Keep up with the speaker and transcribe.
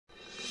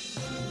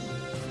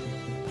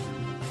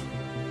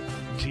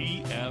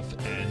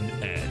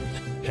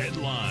TFNN.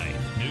 Headline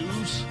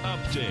News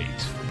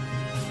Update.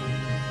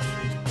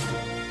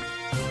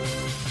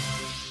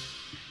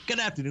 Good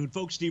afternoon,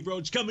 folks. Steve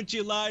Rhodes coming to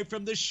you live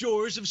from the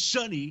shores of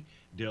sunny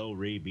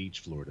Delray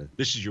Beach, Florida.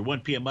 This is your 1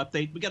 p.m.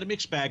 update. We got a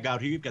mixed bag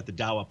out here. You've got the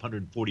Dow up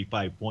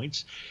 145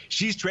 points.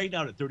 She's trading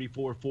out at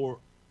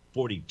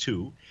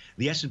 34,442.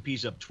 The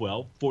S&P's up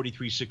 12.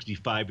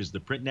 43.65 is the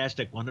print.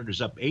 NASDAQ 100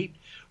 is up 8.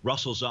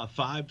 Russell's off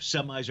 5.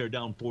 Semis are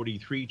down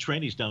 43.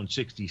 Trendy's down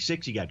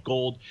 66. You got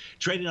gold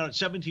trading out at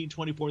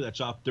 17.24.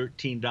 That's off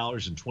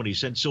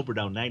 $13.20. Silver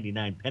down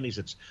 99 pennies.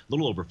 That's a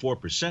little over 4%,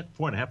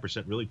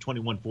 4.5% really.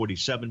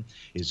 21.47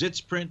 is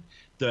its print.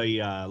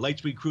 The light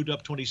sweet crude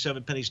up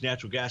 27 pennies.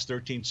 Natural gas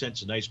 13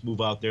 cents. A nice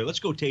move out there. Let's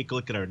go take a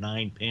look at our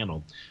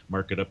 9-panel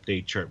market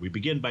update chart. We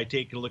begin by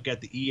taking a look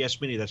at the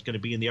ES Mini. That's going to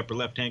be in the upper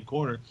left-hand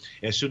corner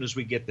as soon as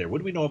we get there. What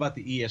do we know about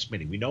the ES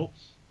Mini? We know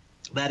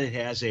that it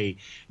has a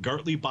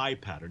Gartley buy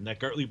pattern. That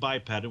Gartley buy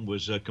pattern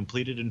was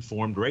completed and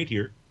formed right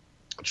here.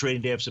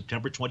 Trading day of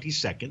September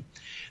 22nd.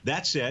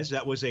 That says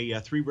that was a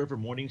three-river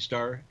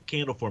Morningstar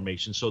candle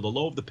formation. So the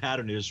low of the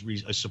pattern is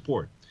a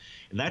support.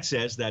 And that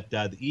says that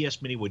the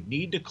ES Mini would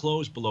need to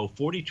close below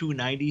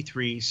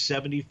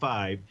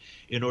 42.93.75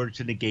 in order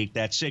to negate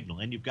that signal.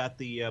 And you've got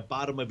the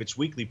bottom of its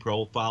weekly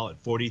profile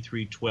at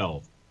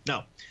 43.12.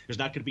 Now, there's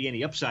not going to be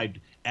any upside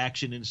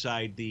action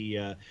inside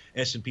the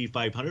S&P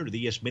 500 or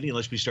the ES Mini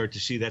unless we start to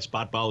see that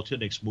spot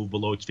volatility index move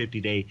below its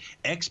 50-day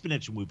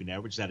exponential moving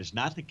average. That is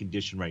not the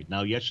condition right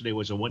now. Yesterday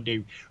was a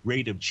one-day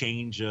rate of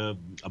change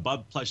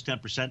above plus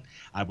 10%.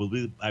 I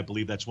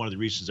believe that's one of the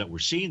reasons that we're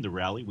seeing the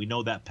rally. We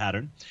know that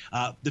pattern.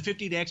 The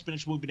 50-day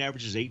exponential moving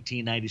average is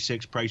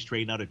 18.96. Price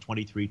trading out at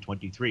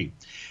 23.23.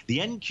 The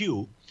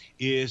NQ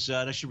is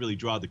I should really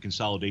draw the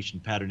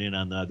consolidation pattern in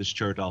on this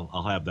chart.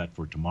 I'll have that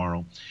for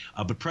tomorrow.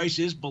 But price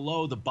is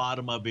below the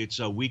bottom of its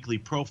weekly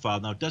profile.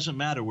 Now, it doesn't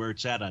matter where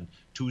it's at on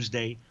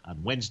Tuesday,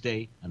 on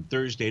Wednesday, on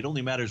Thursday. It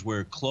only matters where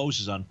it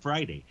closes on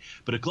Friday.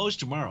 But it closed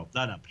tomorrow,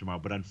 not tomorrow,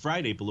 but on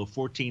Friday below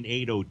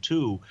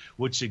 14,802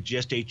 would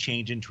suggest a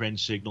change in trend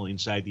signal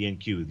inside the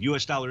NQ. The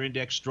U.S. dollar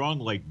index strong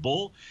like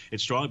bull.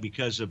 It's strong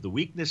because of the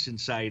weakness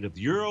inside of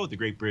the euro, the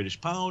Great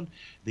British pound,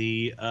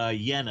 the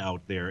yen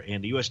out there.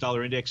 And the U.S.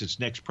 dollar index, its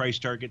next price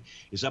target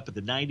is up at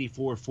the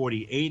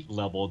 94.48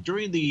 level.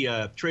 During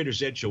the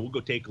Trader's Edge show, we'll go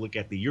take a look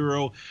at the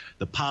euro,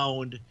 the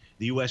pound,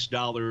 the U.S.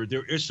 dollar.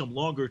 There is some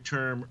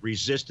longer-term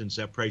resistance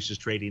that price is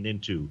trading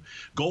into.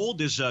 Gold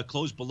is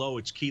closed below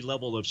its key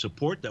level of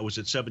support. That was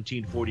at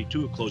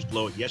 1742. It closed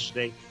below it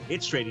yesterday.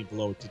 It's trading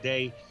below it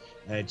today.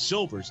 And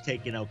silver's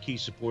taking out key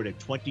support at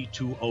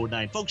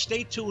 2209. Folks,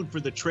 stay tuned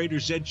for the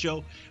Trader's Edge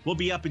show. We'll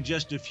be up in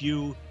just a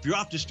few. If you're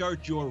off to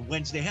start your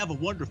Wednesday, have a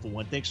wonderful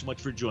one. Thanks so much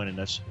for joining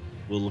us.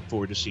 We'll look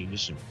forward to seeing you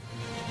soon.